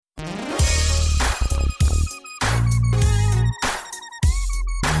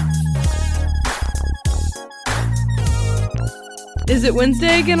Is it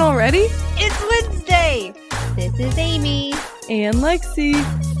Wednesday again already? It's Wednesday! This is Amy. And Lexi.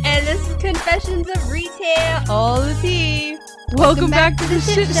 And this is Confessions of Retail, all the tea. Welcome back to the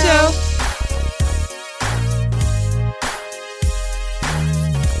shit show.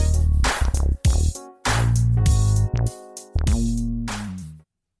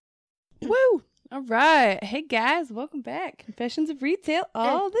 Woo! All right. Hey guys, welcome back. Confessions of Retail,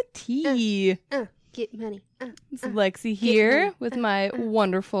 all the tea. Get money. It's Lexi here money. with my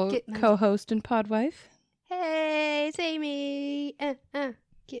wonderful co-host and podwife. Hey, it's Amy.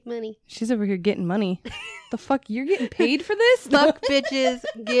 Get money. She's over here getting money. The fuck? You're getting paid for this? Fuck bitches,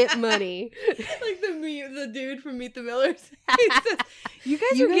 get money. Like the dude from Meet the Millers. He says, you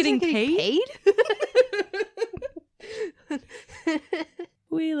guys are getting paid?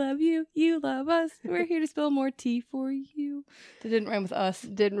 We love you. You love us. We're here to spill more tea for you. That didn't rhyme with us.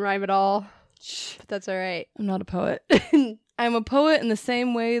 Didn't rhyme at all. But that's all right. I'm not a poet. I'm a poet in the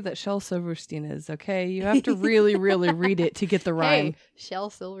same way that Shel Silverstein is, okay? You have to really, really read it to get the rhyme. Hey,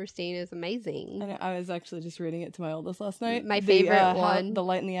 Shel Silverstein is amazing. I was actually just reading it to my oldest last night. My favorite one. The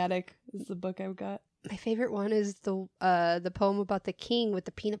Light in the Attic is the book I got. My favorite one is the poem about the king with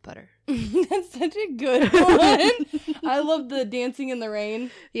the peanut butter. That's such a good one. I love the Dancing in the Rain.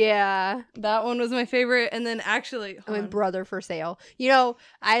 Yeah. That one was my favorite. And then actually... Brother for Sale. You know,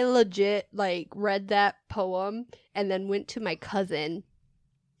 I legit, read that poem and then went to my cousin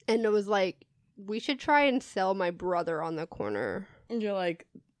and it was like, we should try and sell my brother on the corner. And you're like,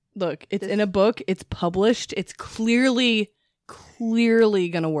 look, it's in a book. It's published. It's clearly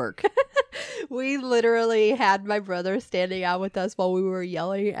gonna work. We literally had my brother standing out with us while we were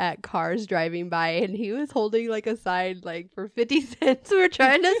yelling at cars driving by, and he was holding a sign for 50 cents. We're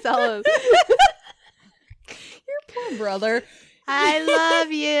trying to sell him. Your poor brother. I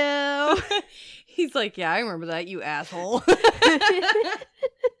love you. He's like, yeah, I remember that, you asshole.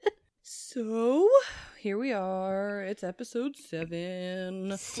 So, here we are. It's episode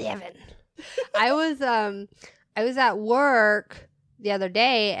 7. I was at work the other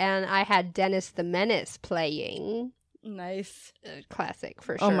day, and I had Dennis the Menace playing. Nice. Classic,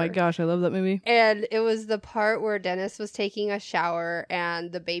 for sure. Oh my gosh, I love that movie. And it was the part where Dennis was taking a shower,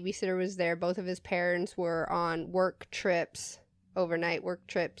 and the babysitter was there. Both of his parents were on work trips, overnight work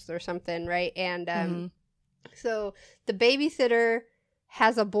trips or something, right? And so the babysitter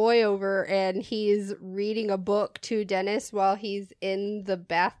has a boy over, and he's reading a book to Dennis while he's in the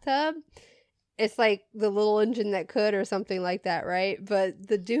bathtub. It's like The Little Engine That Could or something like that, right? But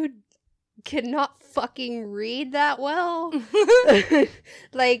the dude cannot fucking read that well.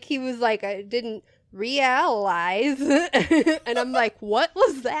 He was like, I didn't realize. And I'm like, what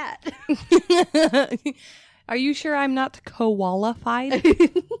was that? Are you sure I'm not qualified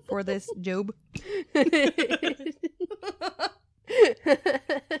for this job?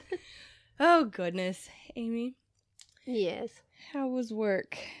 Oh, goodness. Amy? Yes. How was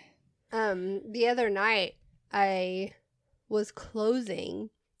work? The other night, I was closing,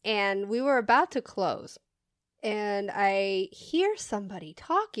 and we were about to close, and I hear somebody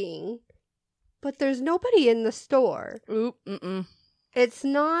talking, but there's nobody in the store. Oop, It's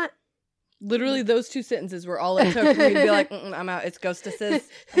not... Literally, those two sentences were all it took for me to be like, I'm out, it's ghostesses.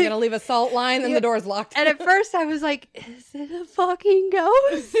 I'm gonna leave a salt line, and the door's locked. And at first, I was like, is it a fucking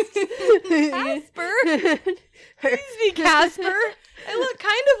ghost? Casper? Please be Casper. I look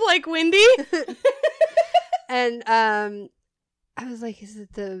kind of like Wendy. And I was like, is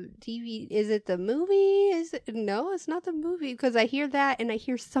it the DVD? Is it the movie? No, it's not the movie, because I hear that and I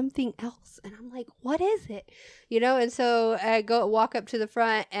hear something else, and I'm like, what is it? And so I walk up to the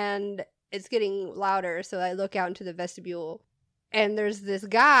front, and it's getting louder. So I look out into the vestibule, and there's this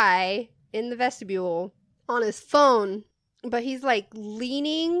guy in the vestibule on his phone, but he's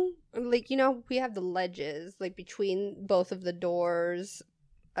leaning. We have the ledges between both of the doors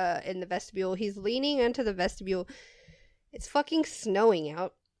in the vestibule. He's leaning into the vestibule. It's fucking snowing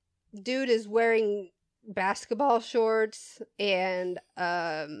out. Dude is wearing basketball shorts and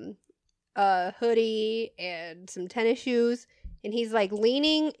a hoodie and some tennis shoes. And he's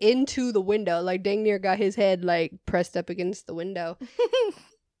leaning into the window, dang near got his head pressed up against the window.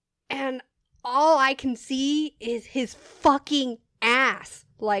 And all I can see is his fucking ass.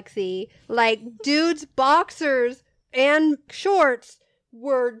 Lexi, dude's boxers and shorts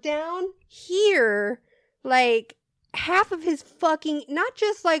were down here, half of his fucking, not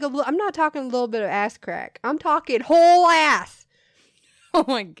just I'm not talking a little bit of ass crack, I'm talking whole ass. Oh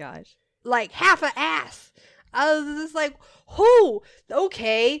my gosh. Half a ass. I was just like, oh,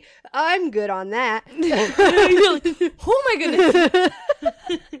 okay, I'm good on that. Oh my goodness.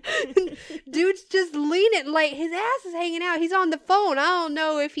 Dude's just leaning, like his ass is hanging out. He's on the phone. I don't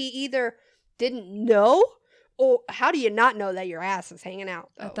know if he either didn't know, or how do you not know that your ass is hanging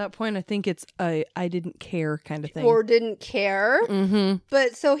out? Though? At that point, I think it's a I didn't care kind of thing. Or didn't care. Mm-hmm.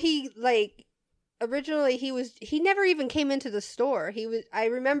 But so he, like, originally he never even came into the store. I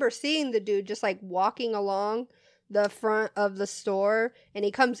remember seeing the dude just like walking along the front of the store, and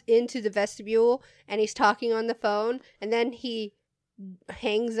he comes into the vestibule and he's talking on the phone, and then he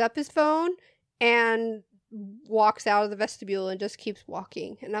hangs up his phone and walks out of the vestibule and just keeps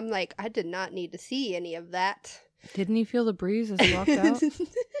walking. And I'm like, I did not need to see any of that. Didn't he feel the breeze as he walked out?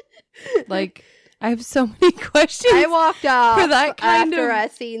 Like, I have so many questions. I walked out for that kind after of- I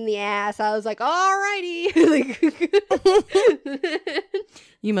seen the ass. I was like, alrighty.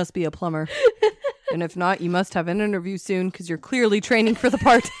 You must be a plumber. And if not, you must have an interview soon because you're clearly training for the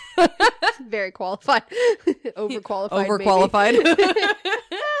part. Very qualified. Overqualified. Overqualified.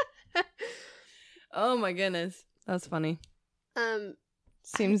 Oh my goodness. That's funny. Maybe.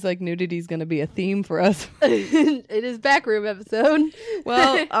 Seems like nudity's going to be a theme for us. It is backroom episode.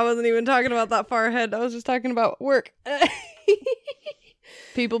 Well, I wasn't even talking about that far ahead. I was just talking about work.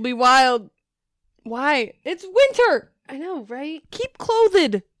 People be wild. Why? It's winter. I know, right? Keep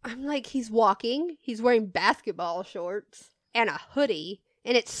clothed. I'm like, he's walking. He's wearing basketball shorts and a hoodie,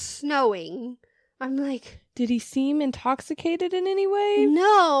 and it's snowing. I'm like, Did he seem intoxicated in any way?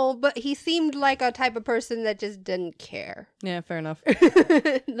 no, but he seemed like a type of person that just didn't care. Yeah, fair enough.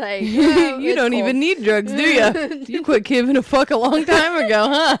 Like, You don't even need drugs, do you? You quit giving a fuck a long time ago,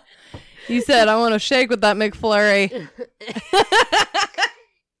 huh? He said, I want to shake with that McFlurry.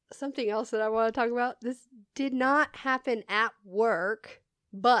 Something else that I want to talk about. This did not happen at work,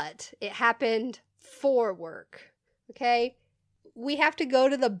 but it happened for work. Okay? We have to go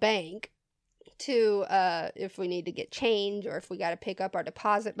to the bank to if we need to get change or if we got to pick up our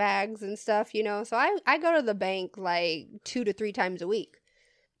deposit bags and stuff, you know. So I go to the bank like 2 to 3 times a week.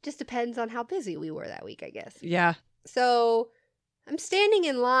 Just depends on how busy we were that week, I guess. Yeah. So I'm standing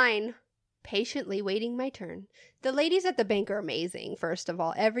in line, patiently waiting my turn. The ladies at the bank are amazing, first of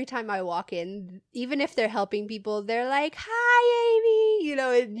all. Every time I walk in, even if they're helping people, they're like, hi, Amy, you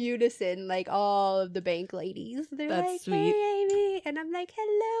know, in unison, like all of the bank ladies. They're That's like, sweet. hey, Amy. And I'm like,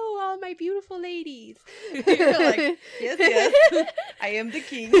 hello, all my beautiful ladies. You're like, yes, I am the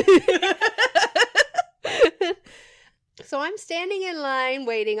king. So I'm standing in line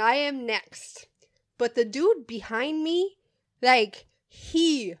waiting. I am next. But the dude behind me, like,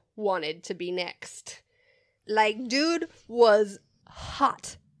 he wanted to be next. Like, dude was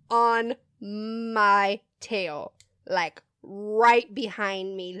hot on my tail. Like, right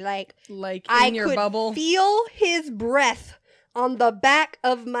behind me. Like Like in I your could bubble. feel his breath on the back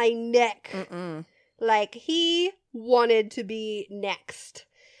of my neck. Mm-mm. Like, he wanted to be next.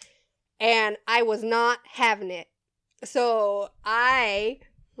 And I was not having it. So I'm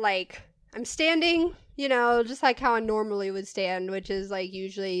standing, you know, just like how I normally would stand, which is like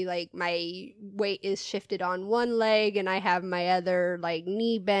usually like my weight is shifted on one leg and I have my other like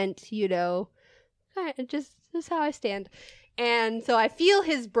knee bent, you know, just how I stand. And so I feel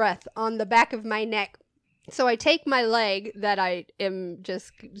his breath on the back of my neck. So I take my leg that I am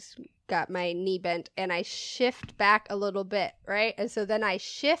just got my knee bent and I shift back a little bit, right? And so then I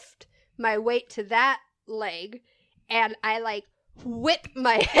shift my weight to that leg and I like whip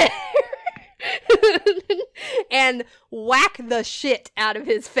my hair and whack the shit out of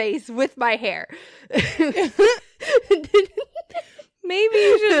his face with my hair. Maybe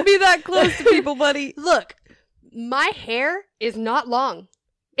you shouldn't be that close to people, buddy. Look, my hair is not long.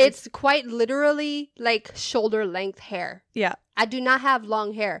 It's quite literally like shoulder length hair. Yeah. I do not have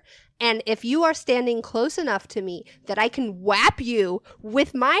long hair. And if you are standing close enough to me that I can whap you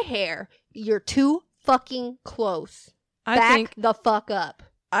with my hair, you're too fucking close. Back the fuck up.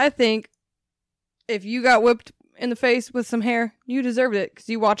 I think if you got whipped in the face with some hair, you deserved it because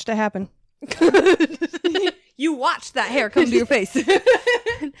you watched it happen. You watched that hair come to your face.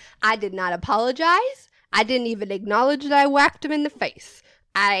 I did not apologize. I didn't even acknowledge that I whacked him in the face.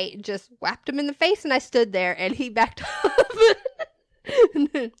 I just whacked him in the face and I stood there and he backed up.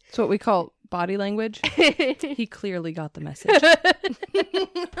 It's what we call body language. He clearly got the message.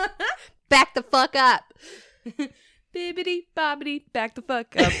 Back the fuck up. Bibbidi bobbidi, back the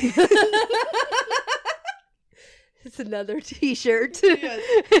fuck up. It's another t-shirt.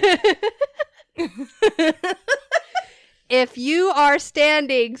 If you are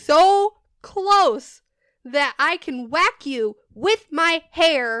standing so close that I can whack you with my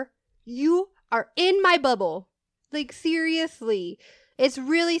hair, you are in my bubble. Like, seriously. It's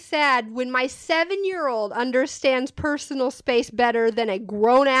really sad when my 7-year-old understands personal space better than a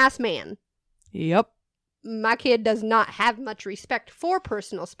grown-ass man. Yep. My kid does not have much respect for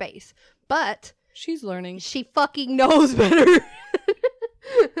personal space, but she's learning. She fucking knows better.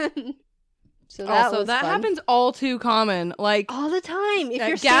 So that happens all too common, like all the time. If at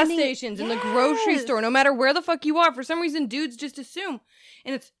you're gas stations, in the grocery Yes. store, no matter where the fuck you are, for some reason, dudes just assume,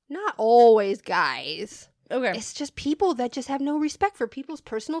 and it's Not always guys. okay. It's just people that just have no respect for people's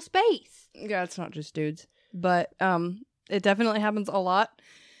personal space. Yeah, it's not just dudes, but it definitely happens a lot,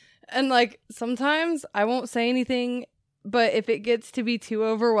 and like sometimes I won't say anything. But if it gets to be too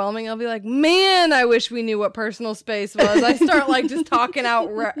overwhelming, I'll be like, man, I wish we knew what personal space was. I start like just talking out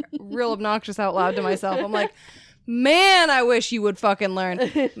real obnoxious out loud to myself. I'm like, man, I wish you would fucking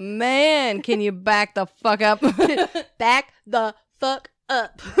learn. Man, can you back the fuck up? Back the fuck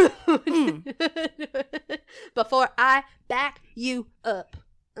up. Before I back you up.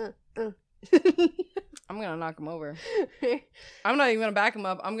 I'm going to knock him over. I'm not even going to back him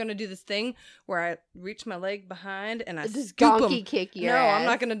up. I'm going to do this thing where I reach my leg behind and I Just scoop donkey him. kick your No, ass. I'm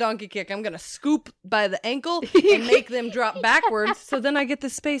not going to donkey kick. I'm going to scoop by the ankle and make them drop backwards so then I get the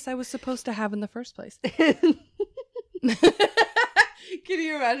space I was supposed to have in the first place. Can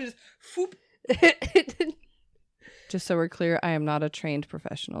you imagine? Just whoop. Just so we're clear, I am not a trained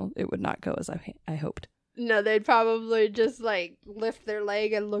professional. It would not go as I hoped. No, they'd probably just like lift their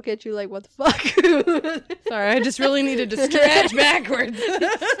leg and look at you like, what the fuck? Sorry, I just really needed to stretch backwards.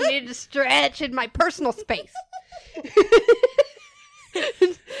 I need to stretch in my personal space.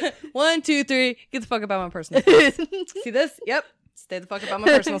 1, 2, 3. Get the fuck about my personal space. See this? Yep. Stay the fuck about my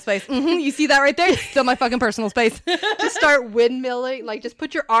personal space. You see that right there? Still my fucking personal space. Just start windmilling. Like, just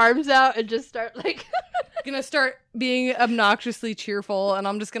put your arms out and just start like... Gonna start being obnoxiously cheerful, and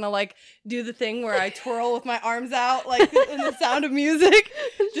I'm just gonna like do the thing where I twirl with my arms out, like in the Sound of Music,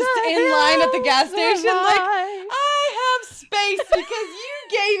 just in line at the gas station. Like, I have space because you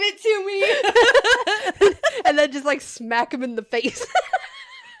gave it to me. And then just like smack him in the face.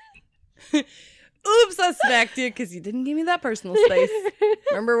 Oops, I smacked you because you didn't give me that personal space.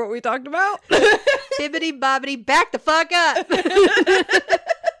 Remember what we talked about? Bibbity bobbity, back the fuck up.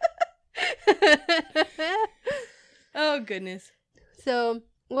 Oh, goodness. So,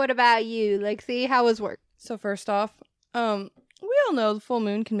 what about you, Lexi? How was work? So first off, we all know the full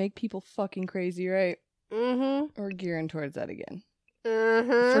moon can make people fucking crazy, right? Mm-hmm. We're gearing towards that again.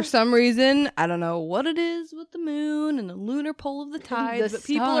 Uh-huh. For some reason, I don't know what it is with the moon and the lunar pole of the tides, but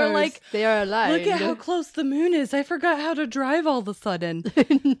people are like, they are alive. look at how close the moon is. I forgot how to drive all of a sudden.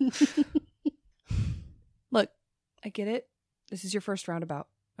 Look, I get it. This is your first roundabout,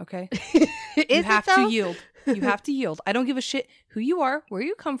 okay? You have to yield. You have to yield. I don't give a shit who you are, where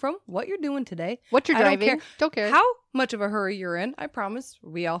you come from, what you're doing today. What you're I don't driving. care. Don't care. How much of a hurry you're in. I promise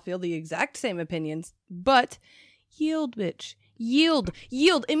we all feel the exact same opinions. But yield, bitch. Yield.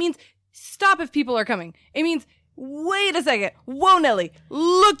 Yield. It means stop if people are coming. It means wait a second. Whoa, Nelly.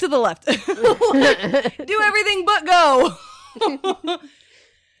 Look to the left. Do everything but go.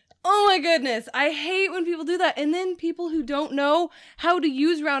 Oh my goodness. I hate when people do that. And then people who don't know how to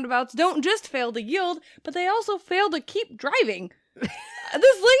use roundabouts don't just fail to yield, but they also fail to keep driving.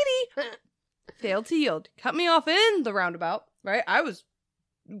 This lady failed to yield. Cut me off in the roundabout, right?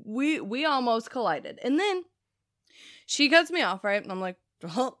 We almost collided. And then she cuts me off, right? And I'm like,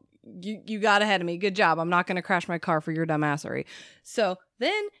 well, you got ahead of me. Good job. I'm not going to crash my car for your dumbassery. So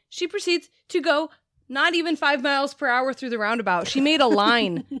then she proceeds to go not even 5 miles per hour through the roundabout. She made a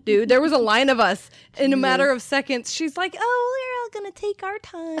line, dude. There was a line of us in a matter of seconds. She's like, oh, we're all going to take our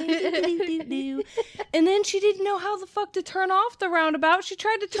time. And then she didn't know how the fuck to turn off the roundabout. She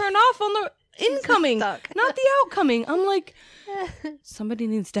tried to turn off on the incoming, not the outcoming. I'm like, somebody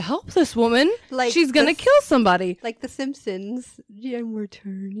needs to help this woman. Like she's going to kill somebody. Like The Simpsons. And we're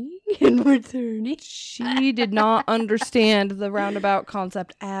turning. And we're turning. She did not understand the roundabout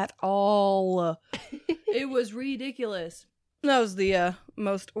concept at all. It was ridiculous. That was the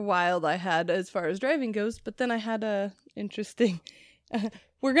most wild I had as far as driving goes. But then I had a interesting...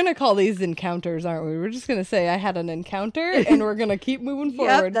 we're going to call these encounters, aren't we? We're just going to say I had an encounter and we're going to keep moving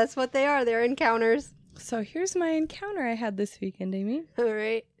forward. Yep, that's what they are. They're encounters. So here's my encounter I had this weekend, Amy. All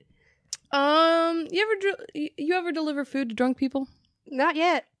right. You ever deliver food to drunk people? Not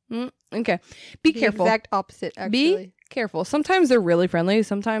yet. Okay. Be careful. Exact opposite, actually. Be careful. Sometimes they're really friendly.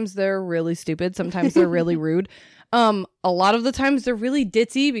 Sometimes they're really stupid. Sometimes they're really rude. A lot of the times they're really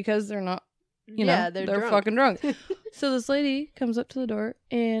ditzy because they're not, they're drunk. fucking drunk. So this lady comes up to the door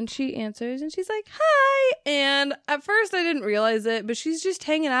and she answers and she's like, hi. And at first I didn't realize it, but she's just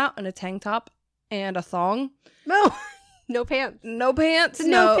hanging out in a tank top and a thong. No. No pants. No pants. It's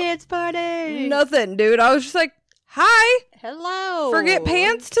a no pants party. Nothing, dude. I was just like, hi. Hello. Forget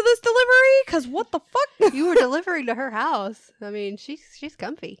pants to this delivery? Because what the fuck? You were delivering to her house. I mean, she's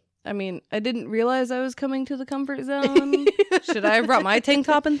comfy. I mean, I didn't realize I was coming to the comfort zone. Should I have brought my tank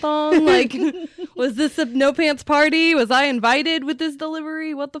top and thong? Like, was this a no pants party? Was I invited with this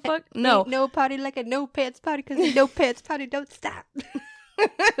delivery? What the fuck? No. Ain't no party like a no pants party because the no pants party don't stop.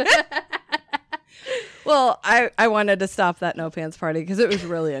 Well, I wanted to stop that no pants party because it was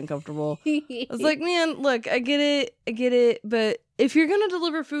really uncomfortable. I was like, man, look, I get it. But if you're going to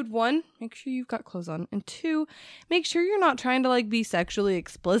deliver food, one, make sure you've got clothes on. And two, make sure you're not trying to like be sexually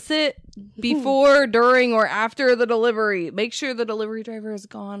explicit before, during, or after the delivery. Make sure the delivery driver is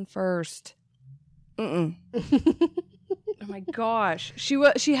gone first. Oh my gosh.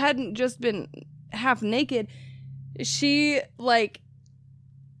 She hadn't just been half naked. She like...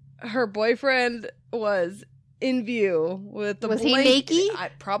 Her boyfriend was in view with the Was he naked?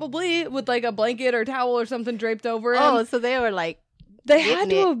 Probably with like a blanket or towel or something draped over him. Oh, so they were like, they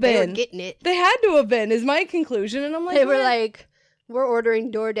had to have been. They were getting it. They had to have been, is my conclusion. And I'm like, they were like, we're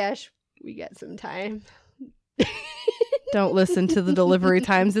ordering DoorDash. We got some time. Don't listen to the delivery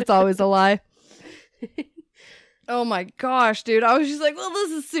times. It's always a lie. Oh my gosh, dude. I was just like, well, this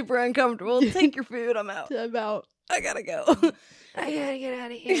is super uncomfortable. Take your food. I'm out. I'm out. I gotta go. I gotta get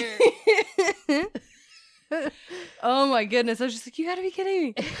out of here. Oh my goodness. I was just like, you gotta be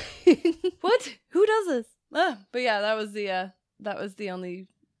kidding me. What? Who does this? But yeah, that was the only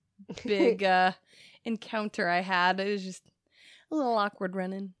big encounter I had. It was just a little awkward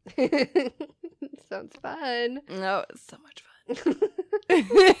running. Sounds fun. No, it's so much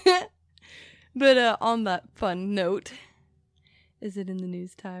fun. But on that fun note, is it in the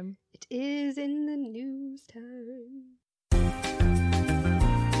news time? It is in the news time.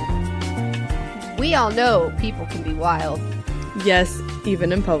 We all know people can be wild. Yes,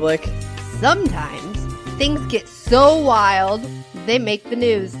 even in public. Sometimes things get so wild, they make the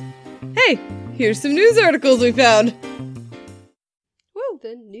news. Hey, here's some news articles we found. Woo!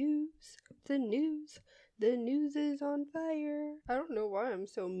 The news is on fire. I don't know why I'm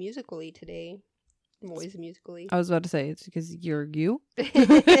so musically today. I'm always musically. I was about to say, it's because you're you.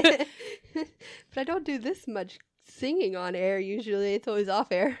 But I don't do this much singing on air usually. It's always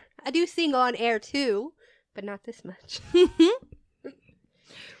off air. I do sing on air too, but not this much.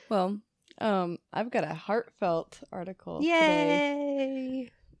 Well, I've got a heartfelt article Yay!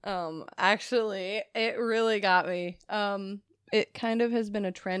 today. Actually, it really got me. It kind of has been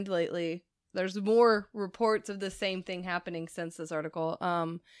a trend lately. There's more reports of the same thing happening since this article.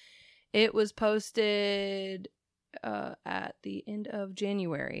 It was posted at the end of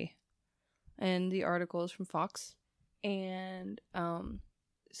January, and the article is from Fox. And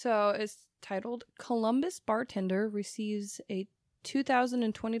so it's titled, Columbus Bartender Receives a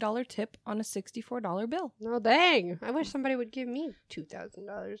 $2,020 tip on a $64 bill. Oh, dang. I wish somebody would give me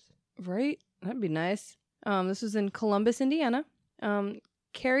 $2,000. Right? That'd be nice. This was in Columbus, Indiana.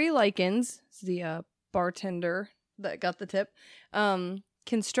 Carrie Likens, the bartender that got the tip,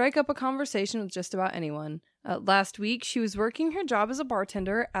 can strike up a conversation with just about anyone. Last week, she was working her job as a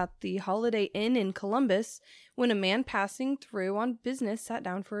bartender at the Holiday Inn in Columbus when a man passing through on business sat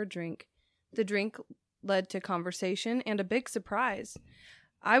down for a drink. The drink led to conversation and a big surprise.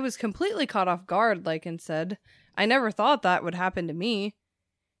 I was completely caught off guard, Likens said. I never thought that would happen to me.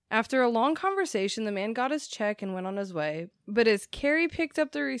 After a long conversation, the man got his check and went on his way. But as Carrie picked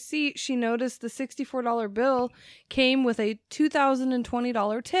up the receipt, she noticed the $64 bill came with a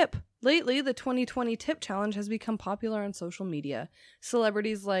 $2,020 tip. Lately, the 2020 tip challenge has become popular on social media.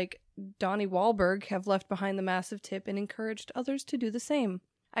 Celebrities like Donnie Wahlberg have left behind the massive tip and encouraged others to do the same.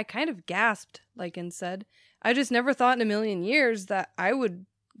 I kind of gasped, Likens said. I just never thought in a million years that I would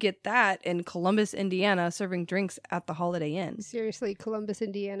get that in Columbus, Indiana, serving drinks at the Holiday Inn. Seriously, Columbus,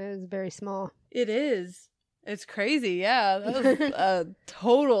 Indiana is very small. It is. It's crazy, yeah. That was a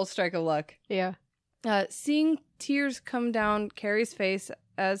total strike of luck. Yeah. Seeing tears come down Carrie's face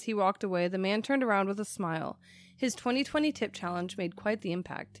as he walked away, the man turned around with a smile. His 2020 tip challenge made quite the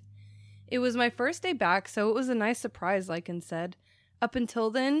impact. It was my first day back, so it was a nice surprise, Likens said. Up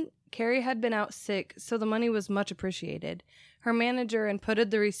until then, Carrie had been out sick, so the money was much appreciated. Her manager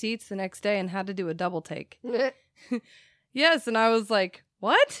inputted the receipts the next day and had to do a double take. Yes, and I was like,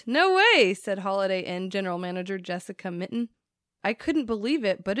 what? No way, said Holiday Inn General Manager Jessica Mitten. I couldn't believe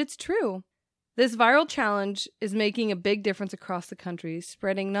it, but it's true. This viral challenge is making a big difference across the country,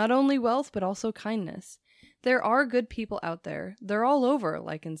 spreading not only wealth but also kindness. There are good people out there. They're all over,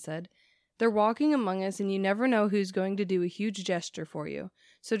 Likens said. They're walking among us, and you never know who's going to do a huge gesture for you.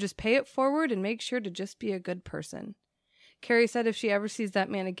 So just pay it forward and make sure to just be a good person. Carrie said if she ever sees that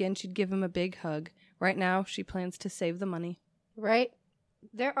man again, she'd give him a big hug. Right now, she plans to save the money. Right?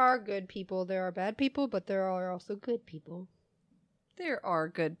 There are good people. There are bad people, but there are also good people. There are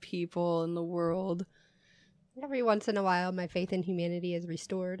good people in the world. Every once in a while, my faith in humanity is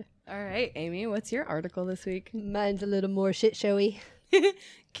restored. All right, Amy, what's your article this week? Mine's a little more shit showy.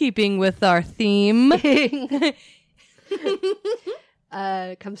 Keeping with our theme.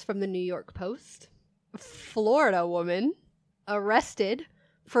 Comes from the New York Post. Florida woman arrested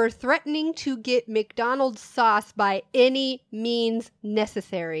for threatening to get McDonald's sauce by any means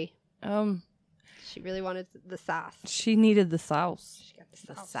necessary. She really wanted the sauce. She needed the sauce. She got the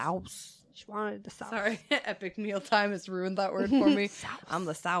sauce. Sauce. She wanted the sauce. Sorry, Epic Meal Time has ruined that word for me. I'm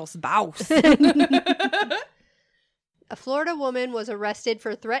the sauce bouse. A Florida woman was arrested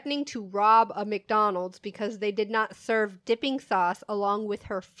for threatening to rob a McDonald's because they did not serve dipping sauce along with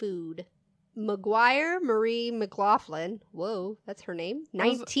her food. McGuire Marie McLaughlin, whoa, that's her name,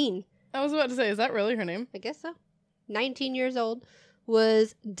 19. I was about to say, is that really her name? I guess so. 19 years old,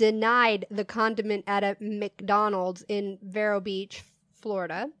 was denied the condiment at a McDonald's in Vero Beach,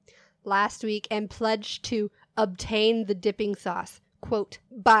 Florida, last week and pledged to obtain the dipping sauce, quote,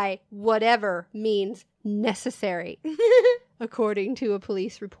 by whatever means necessary, according to a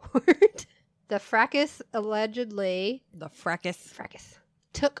police report. The fracas allegedly... The fracas.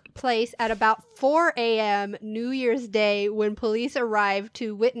 Took place at about 4 a.m. New Year's Day when police arrived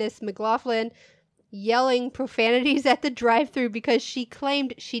to witness McLaughlin yelling profanities at the drive-thru because she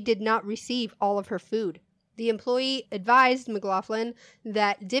claimed she did not receive all of her food. The employee advised McLaughlin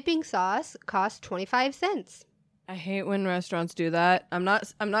that dipping sauce cost 25 cents. I hate when restaurants do that. I'm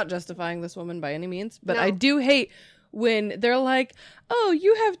not justifying this woman by any means, but No. I do hate when they're like, oh,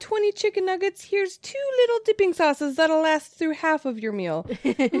 you have 20 chicken nuggets. Here's 2 little dipping sauces that'll last through half of your meal.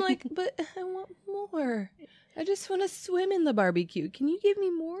 I'm like, but I want more. I just want to swim in the barbecue. Can you give me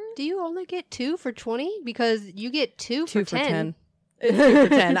more? Do you only get 2 for 20? Because you get 2 for 10. It's 2 for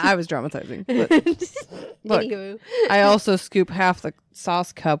 10. I was dramatizing. But look, Anywho. I also scoop half the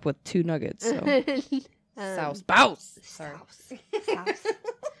sauce cup with 2 nuggets. So. Sauce bouse. Sorry. Sauce.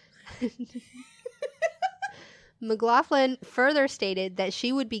 McLaughlin further stated that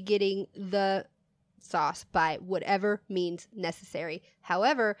she would be getting the sauce by whatever means necessary.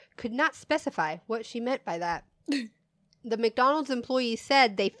 However, could not specify what she meant by that. The McDonald's employees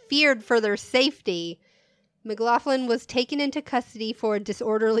said they feared for their safety. McLaughlin was taken into custody for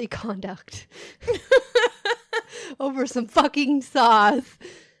disorderly conduct over some fucking sauce.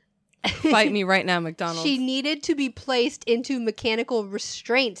 Fight me right now, McDonald's. She needed to be placed into mechanical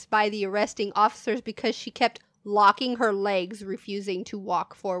restraints by the arresting officers because she kept locking her legs, refusing to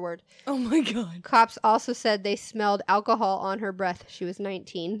walk forward. Oh my God. Cops also said they smelled alcohol on her breath. She was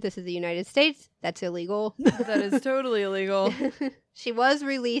 19. This is the United States. That's illegal. That is totally illegal. She was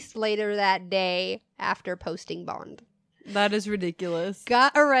released later that day after posting bond. That is ridiculous.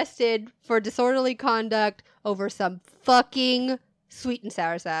 Got arrested for disorderly conduct over some fucking sweet and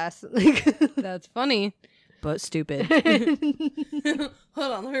sour sauce. That's funny, but stupid.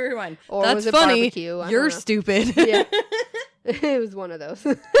 Hold on, let me rewind. Or That's was it funny. barbecue? I don't You're know. stupid. Yeah. It was one of those.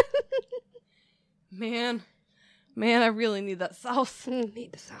 Man, I really need that sauce.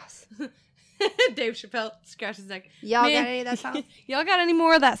 Need the sauce. Dave Chappelle scratch his neck. Y'all Man, got any of that sauce? Y'all got any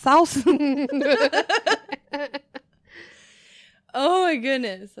more of that sauce? Oh my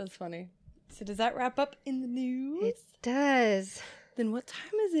goodness, that's funny. So does that wrap up in the news? It does. Then what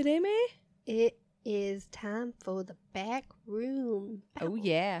time is it, Amy? It is time for the back room. Oh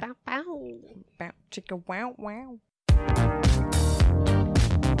yeah. Bow, bow. Bow, chicka, wow, wow.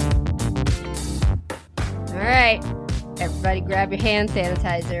 All right. Everybody grab your hand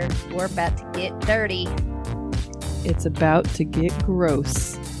sanitizer. We're about to get dirty. It's about to get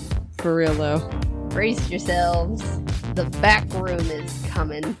gross. For real though. Brace yourselves. The back room is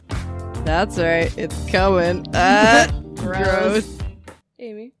coming. That's right. It's coming. Gross.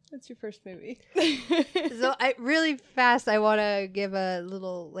 Amy, what's your first movie? So I want to give a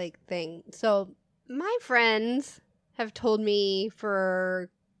little thing. So my friends have told me for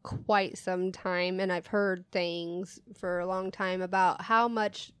quite some time, and I've heard things for a long time about how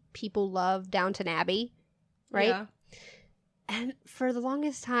much people love Downton Abbey, right? Yeah. And for the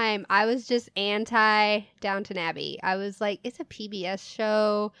longest time, I was just anti Downton Abbey. I was like, it's a PBS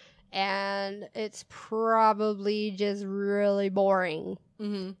show, and it's probably just really boring.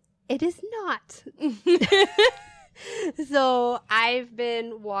 Mm-hmm. It is not. So I've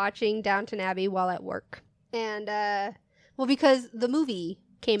been watching Downton Abbey while at work. And, because the movie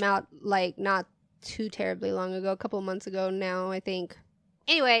came out, not too terribly long ago, a couple months ago now, I think.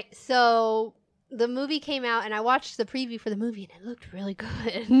 Anyway, so the movie came out and I watched the preview for the movie and it looked really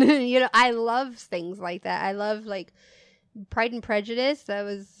good. You know, I love things like that. I love like Pride and Prejudice. That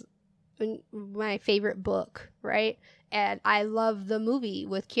was my favorite book, right? And I love the movie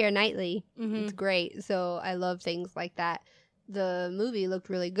with Keira Knightley. It's great. So I love things like that. The movie looked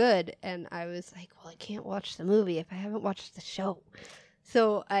really good and I was like, well, I can't watch the movie if I haven't watched the show.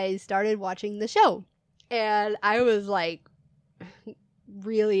 So I started watching the show and I was like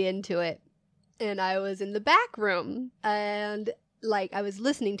really into it. And I was in the back room and like I was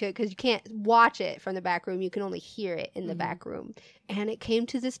listening to it because you can't watch it from the back room. You can only hear it in the back room. And it came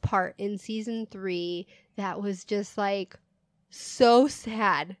to this part in season 3 that was just like so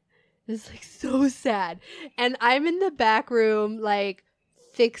sad. It was like so sad. And I'm in the back room like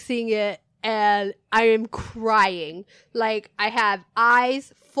fixing it and I am crying. Like I have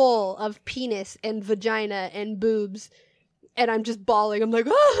eyes full of penis and vagina and boobs. And I'm just bawling. I'm like,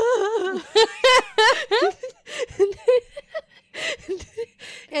 ah!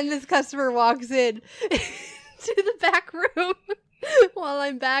 And this customer walks in to the back room while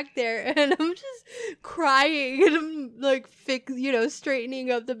I'm back there. And I'm just crying. And I'm like, straightening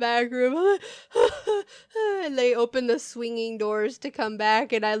up the back room. And they open the swinging doors to come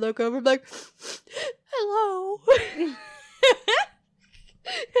back. And I look over, I'm like, hello.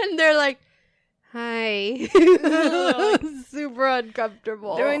 And they're like, hi. Super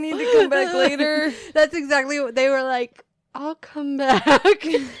uncomfortable. Do I need to come back later? That's exactly what they were like. I'll come back.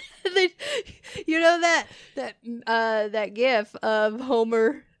 You know that gif of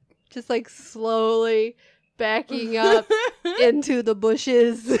Homer just like slowly backing up into the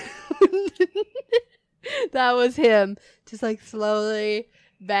bushes. That was him, just like slowly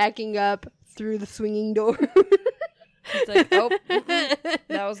backing up through the swinging door. It's like, oh,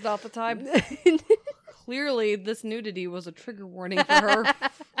 that was not the time. Clearly, this nudity was a trigger warning for her.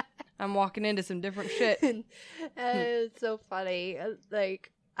 I'm walking into some different shit. It's so funny.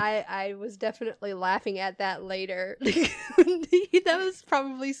 Like, I was definitely laughing at that later. That was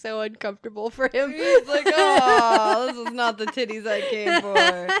probably so uncomfortable for him. He's like, oh, this is not the titties I came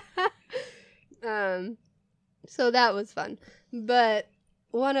for. So that was fun. But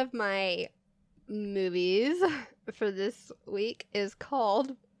one of my movies for this week is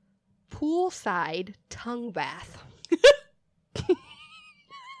called Poolside Tongue Bath.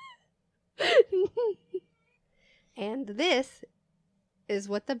 And this is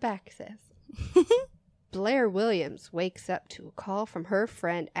what the back says. Blair Williams wakes up to a call from her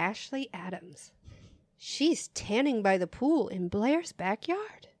friend Ashley Adams. She's tanning by the pool in Blair's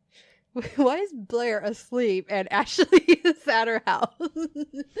backyard. Why is Blair asleep and Ashley is at her house?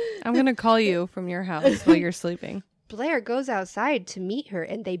 I'm going to call you from your house while you're sleeping. Blair goes outside to meet her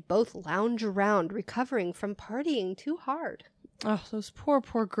and they both lounge around, recovering from partying too hard. Oh, those poor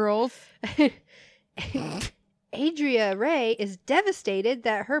girls. Adria Ray is devastated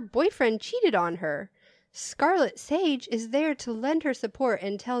that her boyfriend cheated on her. Scarlet Sage is there to lend her support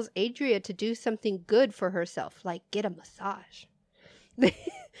and tells Adria to do something good for herself, like get a massage.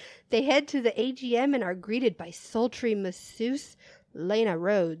 They head to the AGM and are greeted by sultry masseuse Lena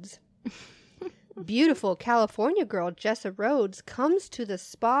Rhodes. Beautiful California girl Jessa Rhodes comes to the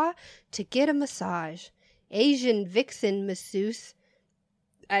spa to get a massage. Asian vixen masseuse,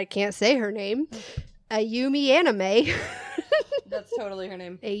 I can't say her name, Ayumi Anime. That's totally her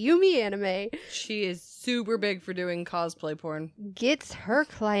name. Ayumi Anime. She is super big for doing cosplay porn. Gets her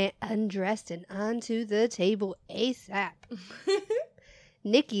client undressed and onto the table ASAP.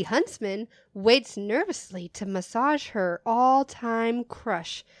 Nikki Huntsman waits nervously to massage her all-time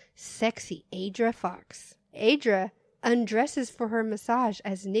crush, sexy Adra Fox. Adra undresses for her massage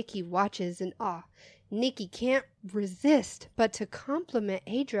as Nikki watches in awe. Nikki can't resist but to compliment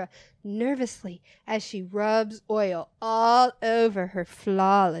Adra nervously as she rubs oil all over her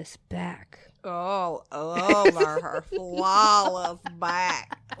flawless back. All over her flawless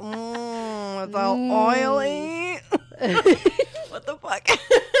back. It's all oily. What the fuck?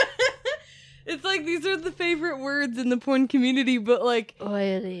 It's like these are the favorite words in the porn community, but like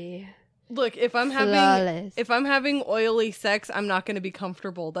oily. Look, if I'm having oily sex, I'm not going to be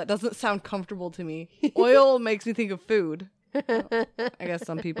comfortable. That doesn't sound comfortable to me. Oil makes me think of food. Well, I guess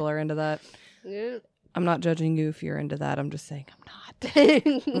some people are into that. Yeah. I'm not judging you if you're into that. I'm just saying I'm not.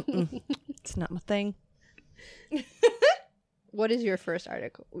 It's not my thing. What is your first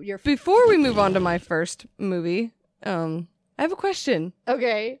article? Before we move on to my first movie, I have a question.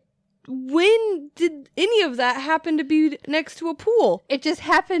 Okay. When did any of that happen to be next to a pool? It just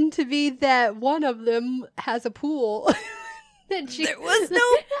happened to be that one of them has a pool. There was no...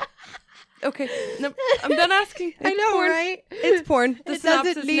 Okay, no, I'm done asking. I know, porn. right? It's porn. The it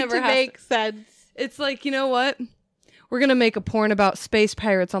synopsis doesn't need never to make sense. It's like, you know what? We're going to make a porn about space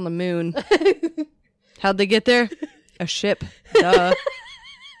pirates on the moon. How'd they get there? A ship. Duh.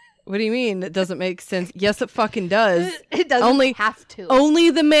 What do you mean? It doesn't make sense. Yes, it fucking does. It doesn't have to. Only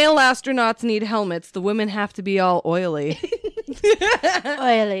the male astronauts need helmets. The women have to be all oily.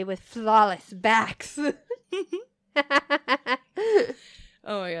 Oily with flawless backs. Oh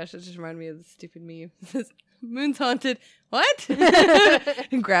my gosh, that just reminded me of the stupid meme. It says, moon's haunted. What?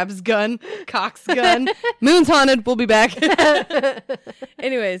 And grabs gun, cocks gun. Moon's haunted. We'll be back.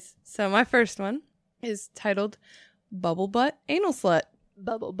 Anyways, so my first one is titled Bubble Butt Anal Slut.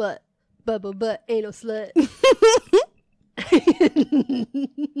 Bubble butt, anal slut.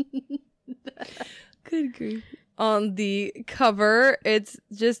 Good grief. On the cover, it's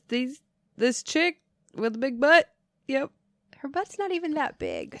just this chick with a big butt. Yep. Her butt's not even that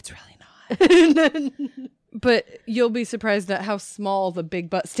big. It's really not. But you'll be surprised at how small the big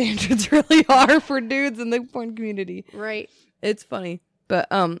butt standards really are for dudes in the porn community. Right. It's funny. But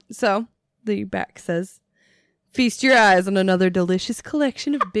so the back says, feast your eyes on another delicious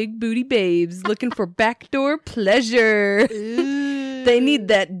collection of big booty babes looking for backdoor pleasure. Ooh. They need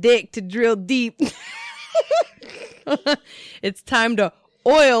that dick to drill deep. It's time to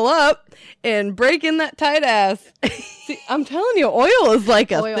oil up and break in that tight ass. See, I'm telling you, oil is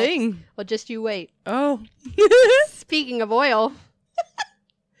like a thing. Well, just you wait. Oh. Speaking of oil,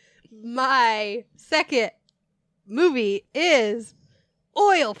 my second movie is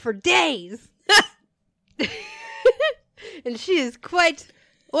Oil for Days. And she is quite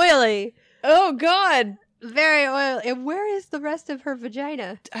oily. Oh, God. Very oily. And where is the rest of her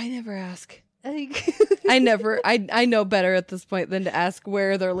vagina? I never ask. I think I know better at this point than to ask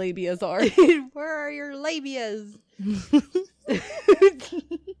where their labias are. Where are your labias?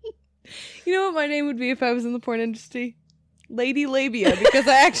 You know what my name would be if I was in the porn industry? Lady Labia, because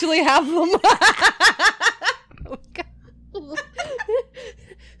I actually have them. Oh, God.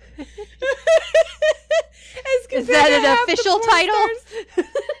 Is that an official title?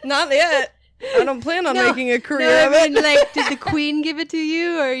 Not yet. I don't plan on making a career of I it. mean, like, did the queen give it to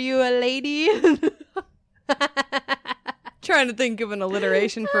you? Are you a lady? Trying to think of an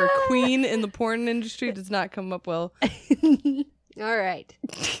alliteration for a queen in the porn industry does not come up well. All right.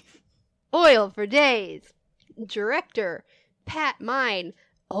 Oil for Days. Director Pat Mine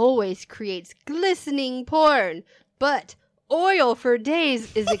always creates glistening porn, but Oil for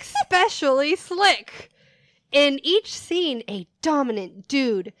Days is especially slick. In each scene, a dominant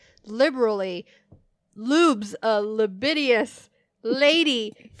dude liberally lubes a libidinous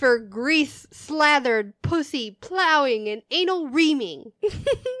lady for grease-slathered pussy plowing and anal reaming.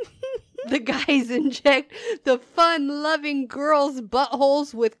 The guys inject the fun-loving girls'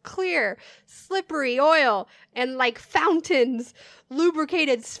 buttholes with clear, slippery oil, and like fountains,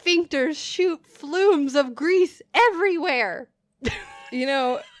 lubricated sphincters shoot flumes of grease everywhere. You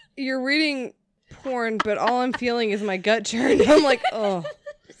know, you're reading porn, but all I'm feeling is my gut churn. I'm like, oh.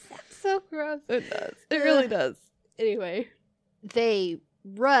 So gross. It does. It really does. Anyway, they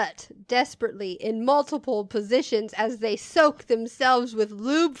rut desperately in multiple positions as they soak themselves with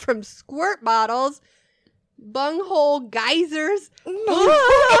lube from squirt bottles, bunghole geysers.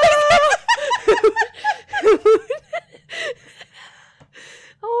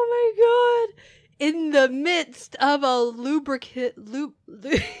 Oh my God. In the midst of a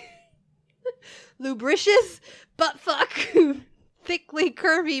lubricious buttfuck, thickly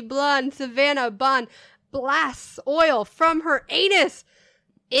curvy blonde Savannah Bond blasts oil from her anus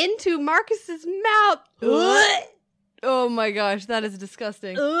into Marcus's mouth. Oh my gosh, that is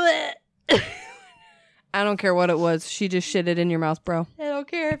disgusting. I I don't care what it was. She just shit it in your mouth, bro. don't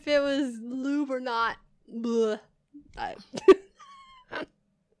care if it was lube or not. The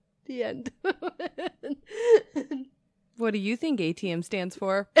end. What do you think ATM stands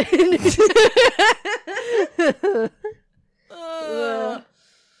for?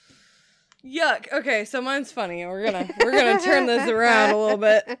 Yuck. Okay, so mine's funny. We're gonna turn this around a little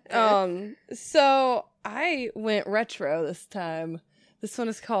bit. So I went retro this time. This one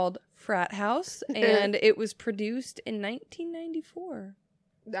is called Frat House, and it was produced in 1994.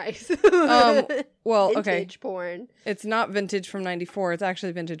 Nice. Well, Vintage porn. It's not vintage from 94. It's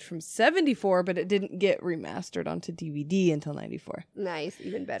actually vintage from 74, but it didn't get remastered onto DVD until 94. Nice,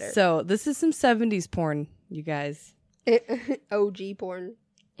 even better. So this is some 70s porn, you guys. OG porn.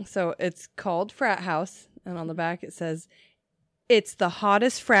 So it's called Frat House, and on the back it says, "It's the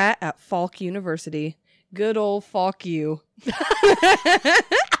hottest frat at Falk University. Good old Falk U."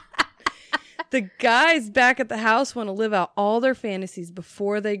 The guys back at the house want to live out all their fantasies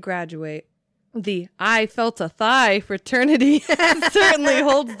before they graduate. The I Felt a Thigh fraternity certainly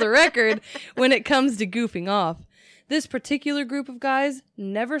holds the record when it comes to goofing off. This particular group of guys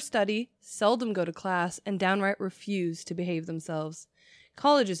never study, seldom go to class, and downright refuse to behave themselves.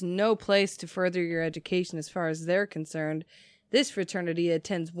 College is no place to further your education as far as they're concerned. This fraternity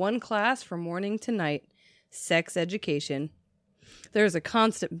attends one class from morning to night: sex education. There's a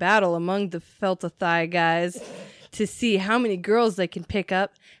constant battle among the Felt a Thigh guys to see how many girls they can pick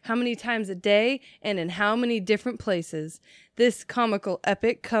up, how many times a day, and in how many different places. This comical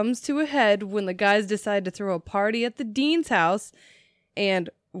epic comes to a head when the guys decide to throw a party at the dean's house. And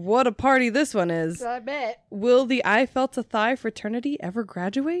what a party this one is. I bet. Will the I Felt a Thigh fraternity ever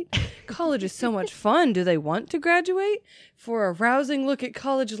graduate? College is so much fun. Do they want to graduate? For a rousing look at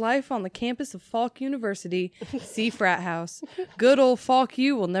college life on the campus of Falk University, see Frat House. Good old Falk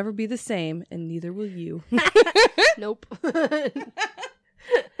U will never be the same, and neither will you. Nope.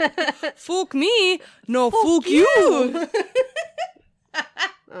 Fool me? No, fool you.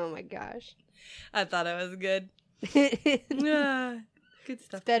 Oh my gosh. I thought it was good. Good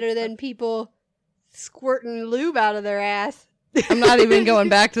stuff. Better than people squirting lube out of their ass. I'm not even going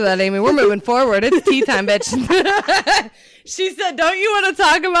back to that, Amy. We're moving forward. It's tea time, bitch. She said, don't you want to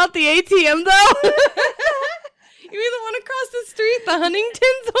talk about the ATM, though? You mean the one across the street? The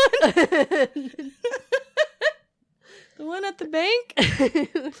Huntington's one? The one at the bank?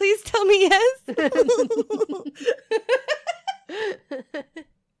 Please tell me yes.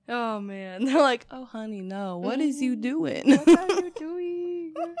 Oh, man. They're like, oh, honey, no. What is you doing? What are you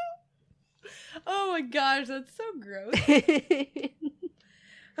doing? Oh, my gosh. That's so gross.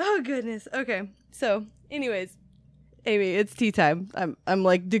 Oh, goodness. Okay. So, anyways, Amy, it's tea time. I'm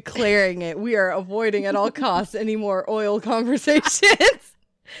like declaring it. We are avoiding at all costs any more oil conversations.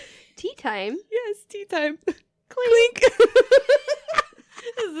 Tea time? Yes, tea time. Clink.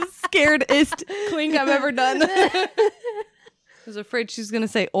 This is the scaredest clink I've ever done. I was afraid she was going to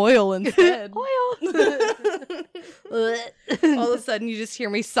say oil instead. Oil. All of a sudden, you just hear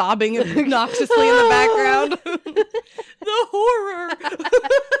me sobbing obnoxiously in the background. The horror.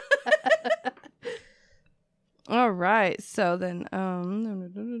 All right. So then,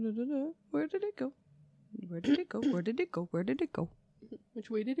 where did it go? Where did it go? Where did it go? Where did it go? Which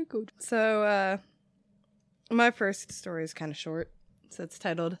way did it go? So, my first story is kind of short. So it's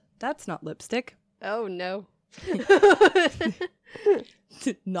titled, That's Not Lipstick. Oh, no.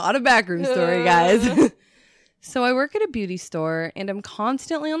 Not a backroom story, guys. So I work at a beauty store and I'm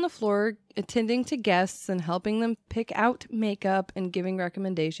constantly on the floor attending to guests and helping them pick out makeup and giving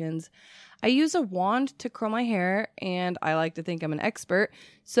recommendations. I use a wand to curl my hair and I like to think I'm an expert,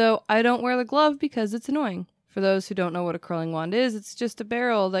 so I don't wear the glove because it's annoying. For those who don't know what a curling wand is, it's just a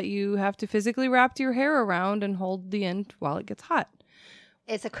barrel that you have to physically wrap your hair around and hold the end while it gets hot.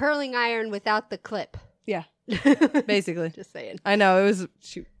 It's a curling iron without the clip. Yeah. Basically. Just saying. I know, it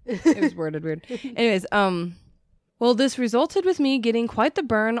was worded weird. Anyways, well, this resulted with me getting quite the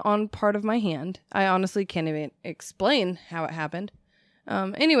burn on part of my hand. I honestly can't even explain how it happened.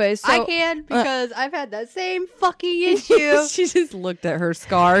 Anyways, so I can because I've had that same fucking issue. She just looked at her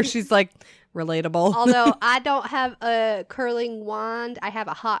scar. She's like, relatable. Although I don't have a curling wand, I have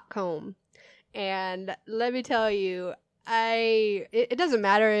a hot comb. And let me tell you, it doesn't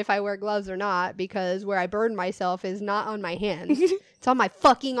matter if I wear gloves or not, because where I burned myself is not on my hand. It's on my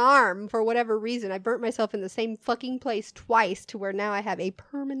fucking arm for whatever reason. I burnt myself in the same fucking place twice to where now I have a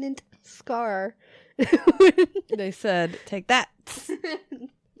permanent scar. They said, take that.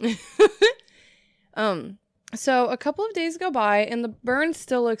 So a couple of days go by and the burn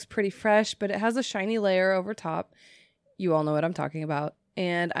still looks pretty fresh, but it has a shiny layer over top. You all know what I'm talking about.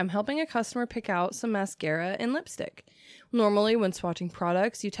 And I'm helping a customer pick out some mascara and lipstick. Normally, when swatching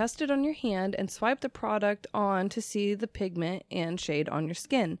products, you test it on your hand and swipe the product on to see the pigment and shade on your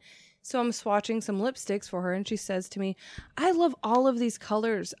skin. So I'm swatching some lipsticks for her and she says to me, I love all of these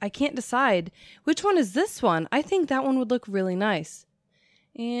colors. I can't decide. Which one is this one? I think that one would look really nice.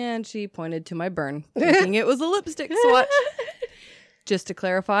 And she pointed to my burn, thinking it was a lipstick swatch. Just to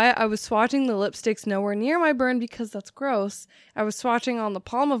clarify, I was swatching the lipsticks nowhere near my burn because that's gross. I was swatching on the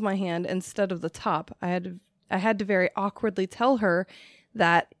palm of my hand instead of the top. I had to very awkwardly tell her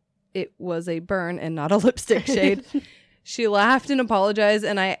that it was a burn and not a lipstick shade. She laughed and apologized,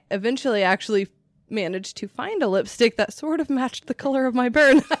 and I eventually actually managed to find a lipstick that sort of matched the color of my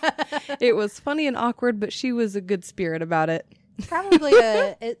burn. It was funny and awkward, but she was a good spirit about it.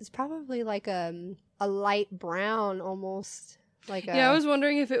 It's probably like a light brown almost. Yeah, I was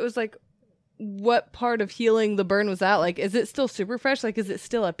wondering if it was like what part of healing the burn was at. Like, is it still super fresh? Like, is it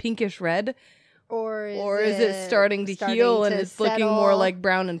still a pinkish red? Or is it starting to heal and it's looking more like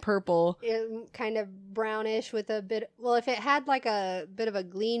brown and purple? Kind of brownish with a bit. Well, if it had like a bit of a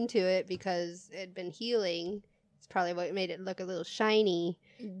gleam to it because it had been healing, it's probably what made it look a little shiny.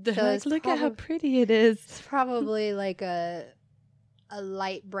 So Look at how pretty it is. It's probably like a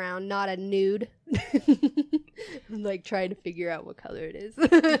light brown, not a nude. I'm like trying to figure out what color it is.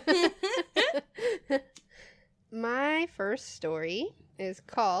 My first story is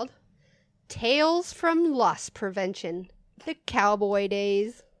called Tales from Loss Prevention, the Cowboy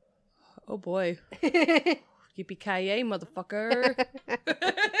Days. Oh boy. Yippee-ki-yay, motherfucker.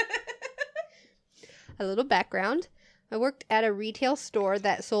 A little background. I worked at a retail store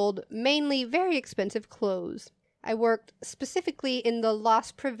that sold mainly very expensive clothes. I worked specifically in the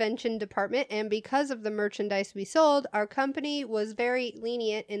loss prevention department, and because of the merchandise we sold, our company was very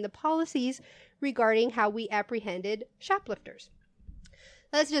lenient in the policies regarding how we apprehended shoplifters.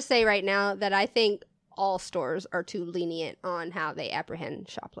 Let's just say right now that I think all stores are too lenient on how they apprehend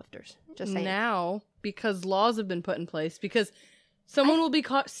shoplifters. Just saying. Now, because laws have been put in place, because someone will be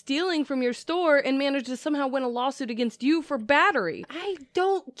caught stealing from your store and manage to somehow win a lawsuit against you for battery. I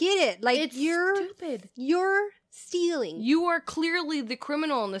don't get it. Like, It's you're stupid. You're stealing. You are clearly the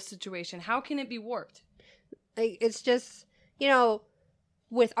criminal in this situation. How can it be warped? Like, it's just,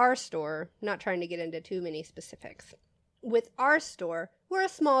 with our store, not trying to get into too many specifics. With our store, we're a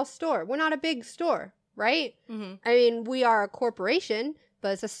small store. We're not a big store, right? Mm-hmm. I mean, we are a corporation, but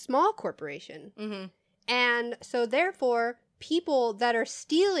it's a small corporation. Mm-hmm. And so therefore, people that are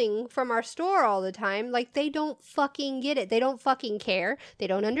stealing from our store all the time, like, they don't fucking get it. They don't fucking care. They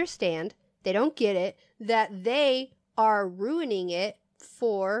don't understand. They don't get it that they are ruining it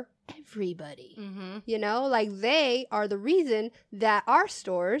for everybody. Mm-hmm. Like, they are the reason that our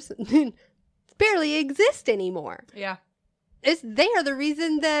stores barely exist anymore. Yeah. They are the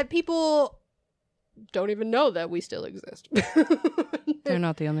reason that people don't even know that we still exist. They're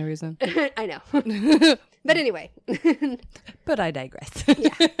not the only reason. I know. But anyway. But I digress.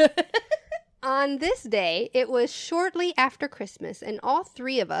 Yeah. On this day, it was shortly after Christmas, and all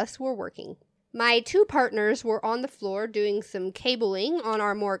three of us were working. My two partners were on the floor doing some cabling on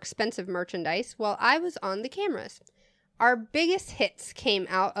our more expensive merchandise, while I was on the cameras. Our biggest hits came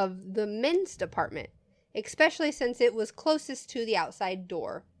out of the men's department, especially since it was closest to the outside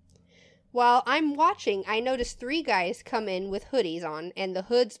door. While I'm watching, I noticed three guys come in with hoodies on, and the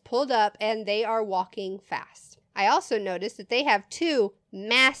hoods pulled up, and they are walking fast. I also noticed that they have two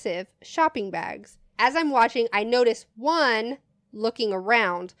massive shopping bags. As I'm watching, I notice one looking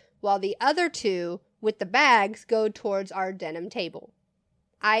around, while the other two with the bags go towards our denim table.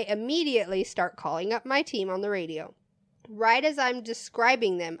 I immediately start calling up my team on the radio. Right as I'm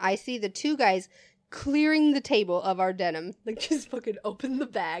describing them, I see the two guys clearing the table of our denim. Like, just fucking open the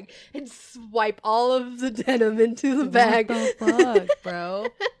bag and swipe all of the denim into the bag. What the fuck, bro?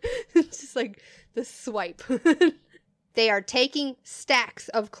 It's just like the swipe. They are taking stacks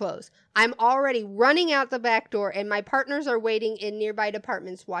of clothes. I'm already running out the back door, and my partners are waiting in nearby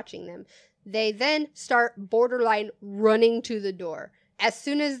departments watching them. They then start borderline running to the door. As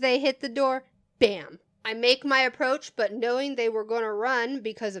soon as they hit the door, bam! I make my approach, but knowing they were going to run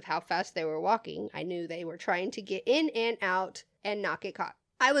because of how fast they were walking, I knew they were trying to get in and out and not get caught.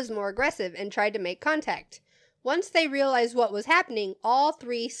 I was more aggressive and tried to make contact. Once they realized what was happening, all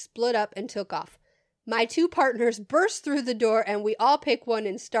three split up and took off. My two partners burst through the door, and we all pick one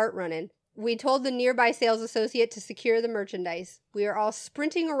and start running. We told the nearby sales associate to secure the merchandise. We are all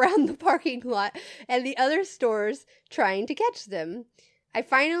sprinting around the parking lot and the other stores trying to catch them. I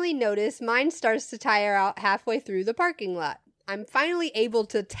finally notice mine starts to tire out halfway through the parking lot. I'm finally able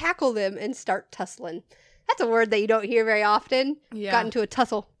to tackle them and start tussling. That's a word that you don't hear very often. Yeah. Got into a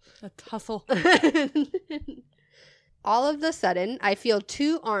tussle. A tussle. All of a sudden, I feel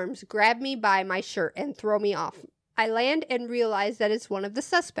two arms grab me by my shirt and throw me off. I land and realize that it's one of the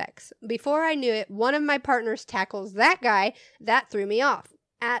suspects. Before I knew it, one of my partners tackles that guy that threw me off.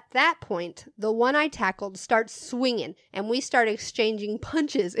 At that point, the one I tackled starts swinging, and we start exchanging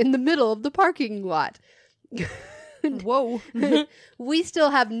punches in the middle of the parking lot. Whoa. We still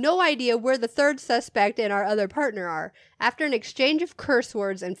have no idea where the third suspect and our other partner are. After an exchange of curse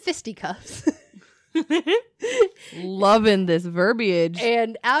words and fisticuffs... Loving this verbiage.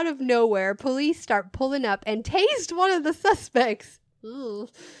 And out of nowhere, police start pulling up and tased one of the suspects.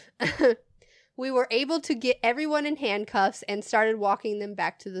 We were able to get everyone in handcuffs and started walking them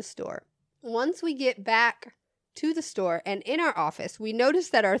back to the store. Once we get back to the store and in our office, we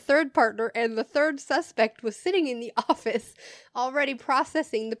noticed that our third partner and the third suspect was sitting in the office already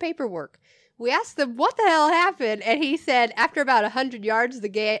processing the paperwork. We asked him what the hell happened, and he said after about 100 yards, the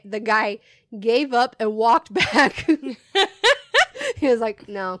guy gave up and walked back. He was like,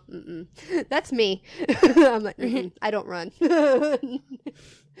 no, that's me. I'm like, I don't run.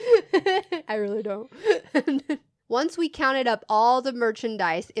 I really don't. Once we counted up all the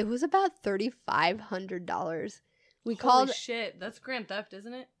merchandise, it was about $3,500. We called. Holy shit, that's grand theft,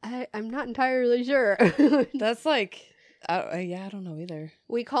 isn't it? I'm not entirely sure. That's like, I don't know either.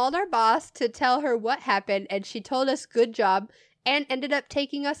 We called our boss to tell her what happened, and she told us good job and ended up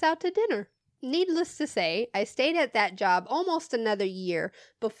taking us out to dinner. Needless to say, I stayed at that job almost another year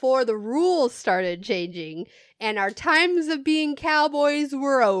before the rules started changing and our times of being cowboys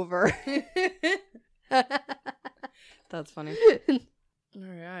were over. That's funny. All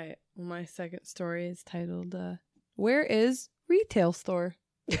right. Well, my second story is titled, Where is Retail Store?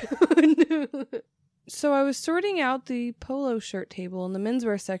 So I was sorting out the polo shirt table in the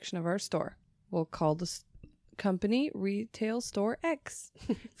menswear section of our store. We'll call the company Retail Store X.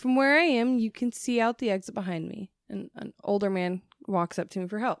 From where I am, you can see out the exit behind me. And an older man walks up to me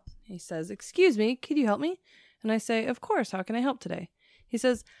for help. He says, "Excuse me, could you help me?" And I say, "Of course, how can I help today?" He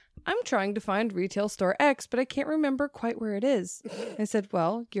says, "I'm trying to find Retail Store X, but I can't remember quite where it is." I said,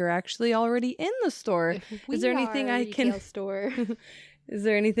 "Well, you're actually already in the store. Is there anything I can store? Is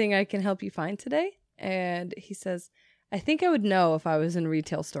there anything I can help you find today?" And he says, "I think I would know if I was in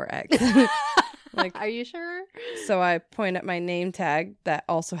Retail Store X." Like, are you sure? So I point at my name tag that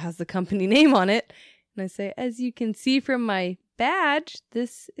also has the company name on it. And I say, "As you can see from my badge,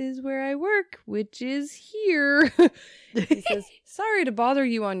 this is where I work, which is here." He says, "Sorry to bother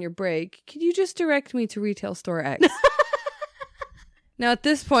you on your break. Could you just direct me to Retail Store X?" Now at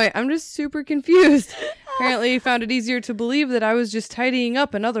this point, I'm just super confused. Apparently he found it easier to believe that I was just tidying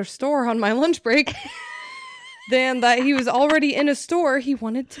up another store on my lunch break than that he was already in a store he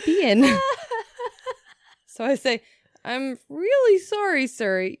wanted to be in. So I say, "I'm really sorry,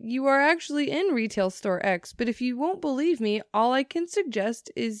 sir. You are actually in Retail Store X, but if you won't believe me, all I can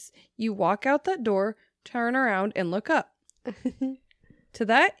suggest is you walk out that door, turn around, and look up." To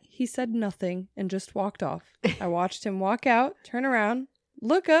that, he said nothing and just walked off. I watched him walk out, turn around,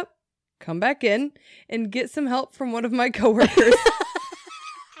 look up, come back in, and get some help from one of my coworkers.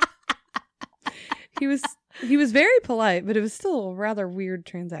 He was very polite, but it was still a rather weird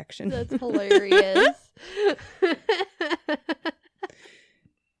transaction. That's hilarious.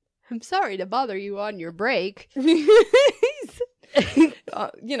 I'm sorry to bother you on your break.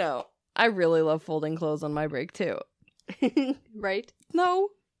 I really love folding clothes on my break too. Right? No,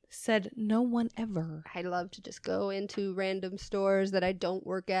 said no one ever. I love to just go into random stores that I don't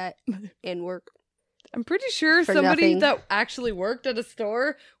work at and work. I'm pretty sure For somebody nothing. that actually worked at a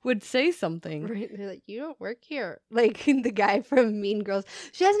store would say something. Right? They're like, "You don't work here." Like the guy from Mean Girls.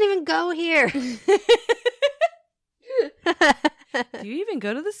 "She doesn't even go here." "Do you even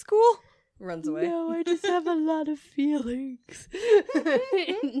go to the school?" Runs away. No, I just have a lot of feelings.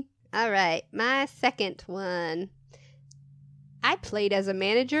 All right, my second one. I played as a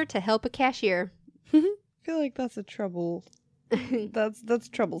manager to help a cashier. I feel like that's a trouble. That's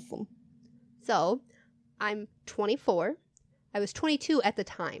troublesome. So, I'm 24. I was 22 at the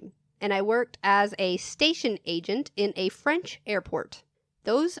time, and I worked as a station agent in a French airport.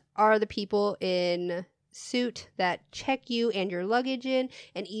 Those are the people in suit that check you and your luggage in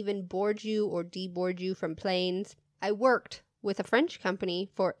and even board you or deboard you from planes. I worked with a French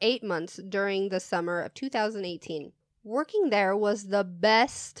company for 8 months during the summer of 2018. Working there was the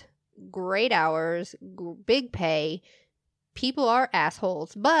best. Great hours, big pay. People are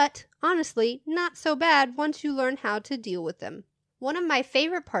assholes, but honestly, not so bad once you learn how to deal with them. One of my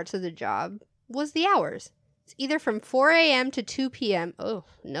favorite parts of the job was the hours. It's either from 4 a.m. to 2 p.m. Oh,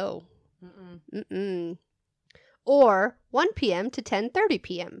 no. Or 1 p.m. to 10:30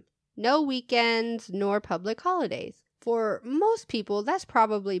 p.m. No weekends nor public holidays. For most people, that's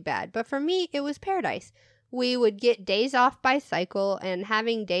probably bad, but for me, it was paradise. We would get days off by cycle, and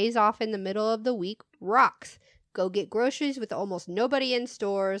having days off in the middle of the week rocks. Go get groceries with almost nobody in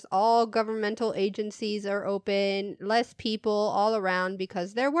stores. All governmental agencies are open. Less people all around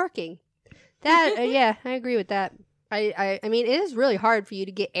because they're working. That, yeah, I agree with that. I mean, it is really hard for you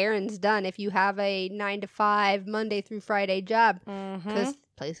to get errands done if you have a 9 to 5 Monday through Friday job because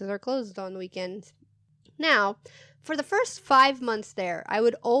places are closed on the weekends. Now, for the first 5 months there, I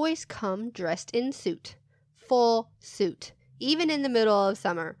would always come dressed in suit. Full suit. Even in the middle of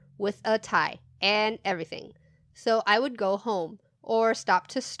summer with a tie and everything. So I would go home or stop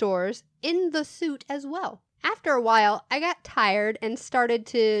to stores in the suit as well. After a while, I got tired and started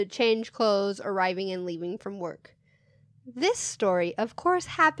to change clothes arriving and leaving from work. This story, of course,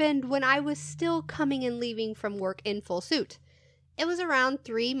 happened when I was still coming and leaving from work in full suit. It was around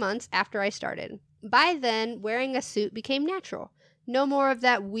 3 months after I started. By then, wearing a suit became natural. No more of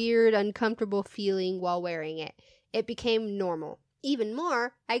that weird, uncomfortable feeling while wearing it. It became normal. Even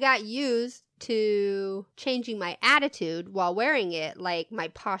more, I got used to changing my attitude while wearing it, like my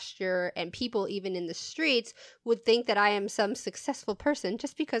posture, and people even in the streets would think that I am some successful person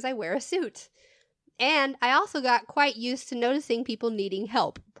just because I wear a suit. And I also got quite used to noticing people needing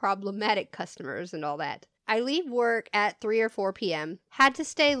help, problematic customers and all that. I leave work at 3 or 4 p.m., had to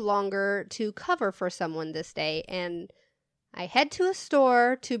stay longer to cover for someone this day, and I head to a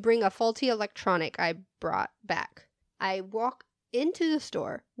store to bring a faulty electronic I brought back. I walk into the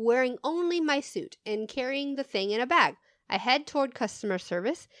store wearing only my suit and carrying the thing in a bag. I head toward customer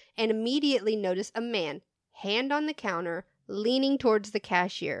service and immediately notice a man, hand on the counter, leaning towards the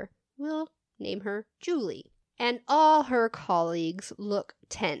cashier. We'll name her Julie. And all her colleagues look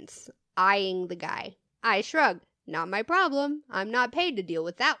tense, eyeing the guy. I shrug. Not my problem. I'm not paid to deal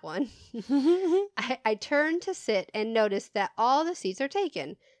with that one. I turn to sit and notice that all the seats are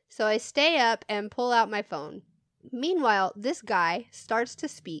taken. So I stay up and pull out my phone. Meanwhile, this guy starts to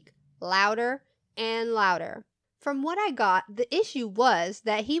speak louder and louder. From what I got, the issue was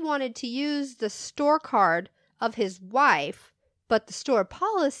that he wanted to use the store card of his wife, but the store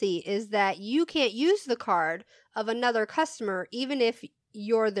policy is that you can't use the card of another customer even if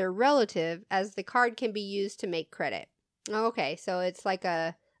you're their relative, as the card can be used to make credit. Okay, so it's like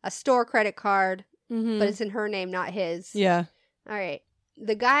a store credit card, but it's in her name, not his. Yeah. All right.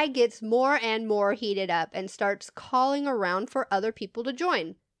 The guy gets more and more heated up and starts calling around for other people to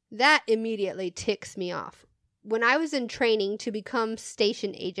join. That immediately ticks me off. When I was in training to become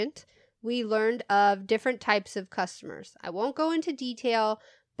station agent, we learned of different types of customers. I won't go into detail,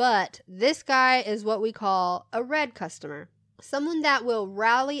 but this guy is what we call a red customer. Someone that will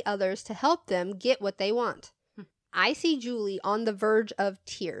rally others to help them get what they want. I see Julie on the verge of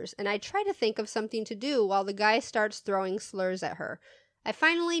tears, and I try to think of something to do while the guy starts throwing slurs at her. I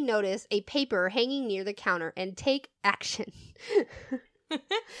finally notice a paper hanging near the counter and take action.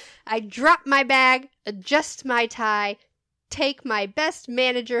 I drop my bag, adjust my tie, take my best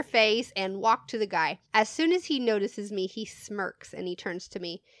manager face, and walk to the guy. As soon as he notices me, he smirks and he turns to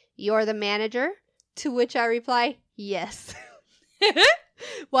me. "You're the manager?" To which I reply, "Yes."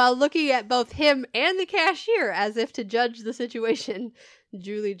 While looking at both him and the cashier as if to judge the situation.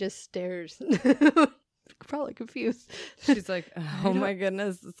 Julie just stares. Probably confused. She's like, oh my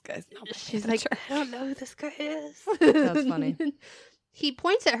goodness, this guy's not my She's manager. like, I don't know who this guy is. That's funny. He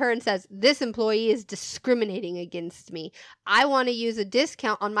points at her and says, "This employee is discriminating against me. I want to use a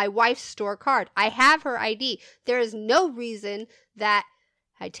discount on my wife's store card. I have her ID. There is no reason that..."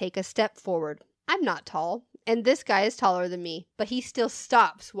 I take a step forward. I'm not tall, and this guy is taller than me, but he still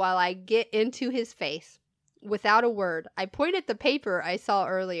stops while I get into his face. Without a word, I point at the paper I saw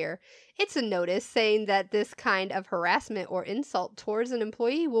earlier. It's a notice saying that this kind of harassment or insult towards an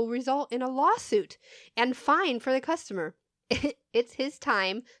employee will result in a lawsuit and fine for the customer. It's his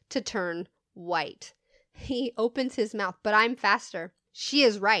time to turn white. He opens his mouth, but I'm faster. "She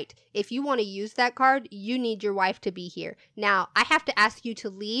is right. If you want to use that card, you need your wife to be here. Now, I have to ask you to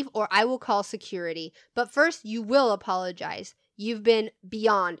leave or I will call security. But first, you will apologize. You've been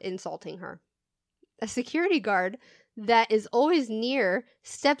beyond insulting her." A security guard that is always near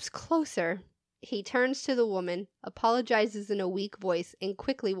steps closer. He turns to the woman, apologizes in a weak voice, and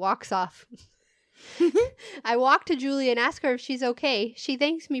quickly walks off. I walk to Julie and ask her if she's okay. She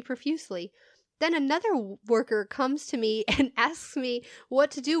thanks me profusely. Then another worker comes to me and asks me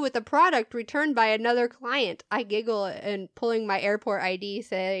what to do with a product returned by another client. I giggle and, pulling my airport ID,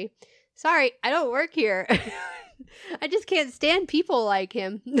 say, "Sorry, I don't work here." I just can't stand people like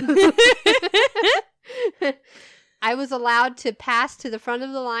him. I was allowed to pass to the front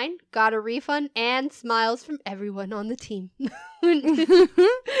of the line, got a refund, and smiles from everyone on the team.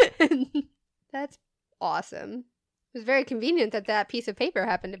 That's awesome. It was very convenient that that piece of paper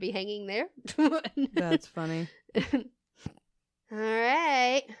happened to be hanging there. That's funny. All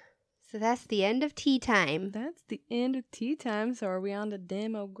right. So that's the end of tea time. That's the end of tea time. So are we on to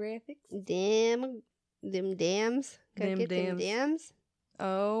demographics? Them dams. Gotta get them dams.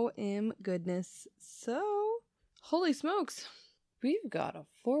 OM goodness. So, holy smokes. We've got a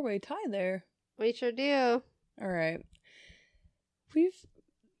 4-way tie there. We sure do. All right.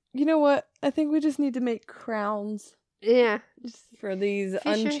 You know what? I think we just need to make crowns. Yeah. For these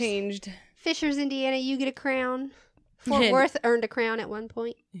Fishers. unchanged. Fishers, Indiana, you get a crown. Fort Worth earned a crown at one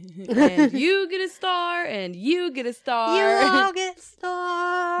point. And you get a star, and you get a star. You all get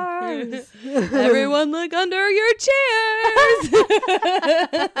stars. Everyone look under your chairs.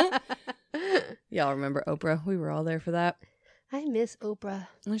 Y'all remember Oprah? We were all there for that. I miss Oprah.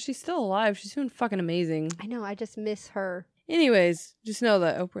 Well, she's still alive. She's doing fucking amazing. I know. I just miss her. Anyways, just know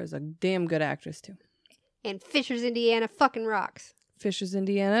that Oprah is a damn good actress, too. And Fishers, Indiana fucking rocks. Fishers,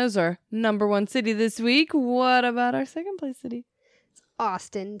 Indiana is our number 1 city this week. What about our second place city? It's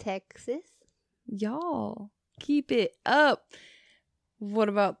Austin, Texas. Y'all, keep it up. What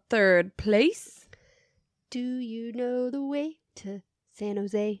about third place? Do you know the way to San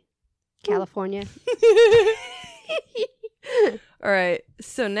Jose, California? All right,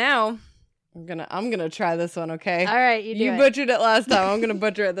 so now I'm gonna try this one, okay? All right, you butchered it last time. I'm gonna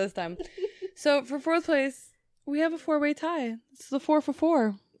butcher it this time. So for fourth place, we have a 4-way tie. It's the 4 for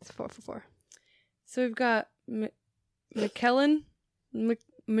 4. It's 4 for 4. So we've got McKellen,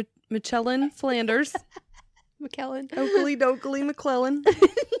 Michelin, Flanders, McKellen, Oakley Dokley, McClellan.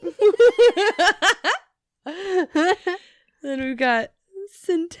 Then we've got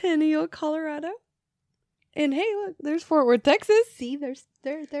Centennial, Colorado. And hey, look, there's Fort Worth, Texas. See, they're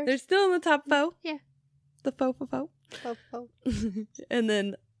still in the top 4. Yeah. The 4 for 4. And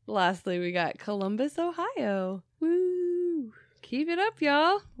then lastly, we got Columbus, Ohio. Woo! Keep it up,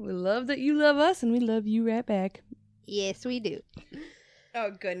 y'all. We love that you love us, and we love you right back. Yes, we do.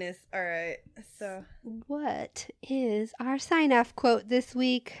 Oh, goodness. All right. So, what is our sign-off quote this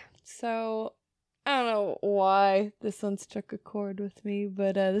week? So, I don't know why this one struck a chord with me,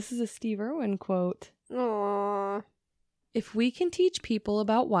 but this is a Steve Irwin quote. Aww. If we can teach people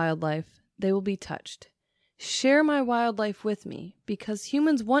about wildlife, they will be touched. Share my wildlife with me, because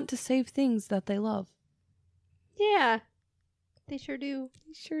humans want to save things that they love. Yeah, they sure do.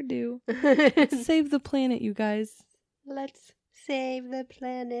 They sure do. Let's save the planet, you guys. Let's save the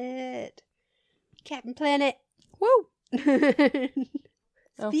planet. Captain Planet. Woo!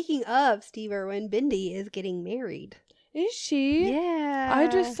 Speaking of Steve Irwin, Bindi is getting married. Is she? Yeah. I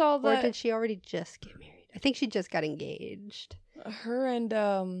just saw that. Or did she already just get married? I think she just got engaged. Her and,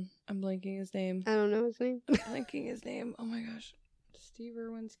 I'm blanking his name. I don't know his name. Blanking his name. Oh my gosh. Steve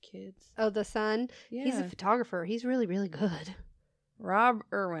Irwin's kids. Oh, the son? Yeah. He's a photographer. He's really, really good. Rob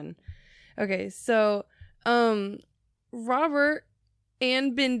Irwin. Okay, so, Robert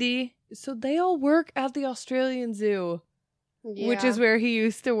and Bindi, so they all work at the Australian Zoo. Yeah. Which is where he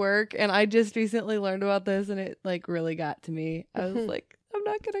used to work, and I just recently learned about this, and it, like, really got to me. I was like, I'm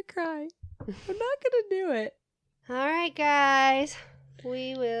not gonna cry. I'm not gonna do it. All right, guys.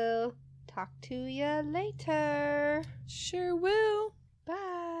 We will talk to you later. Sure will.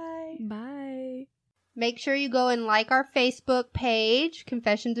 Bye. Bye. Make sure you go and like our Facebook page,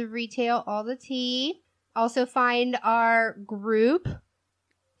 Confessions of Retail, All the Tea. Also find our group,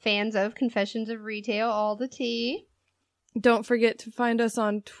 Fans of Confessions of Retail, All the Tea. Don't forget to find us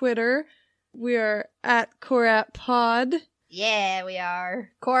on Twitter. We are at CoratPod. Yeah, we are.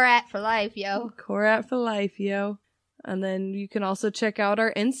 Corat for life, yo. Corat for life, yo. And then you can also check out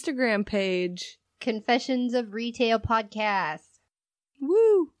our Instagram page. Confessions of Retail Podcast.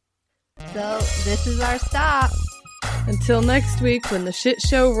 Woo! So, this is our stop. Until next week when the shit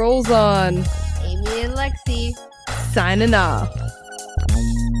show rolls on. Amy and Lexi. Signing off.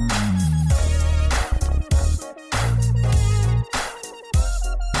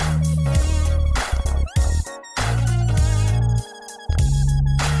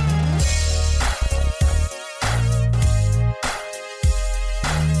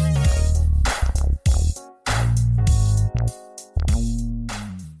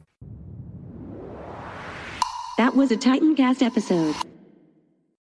 That was a Titancast episode.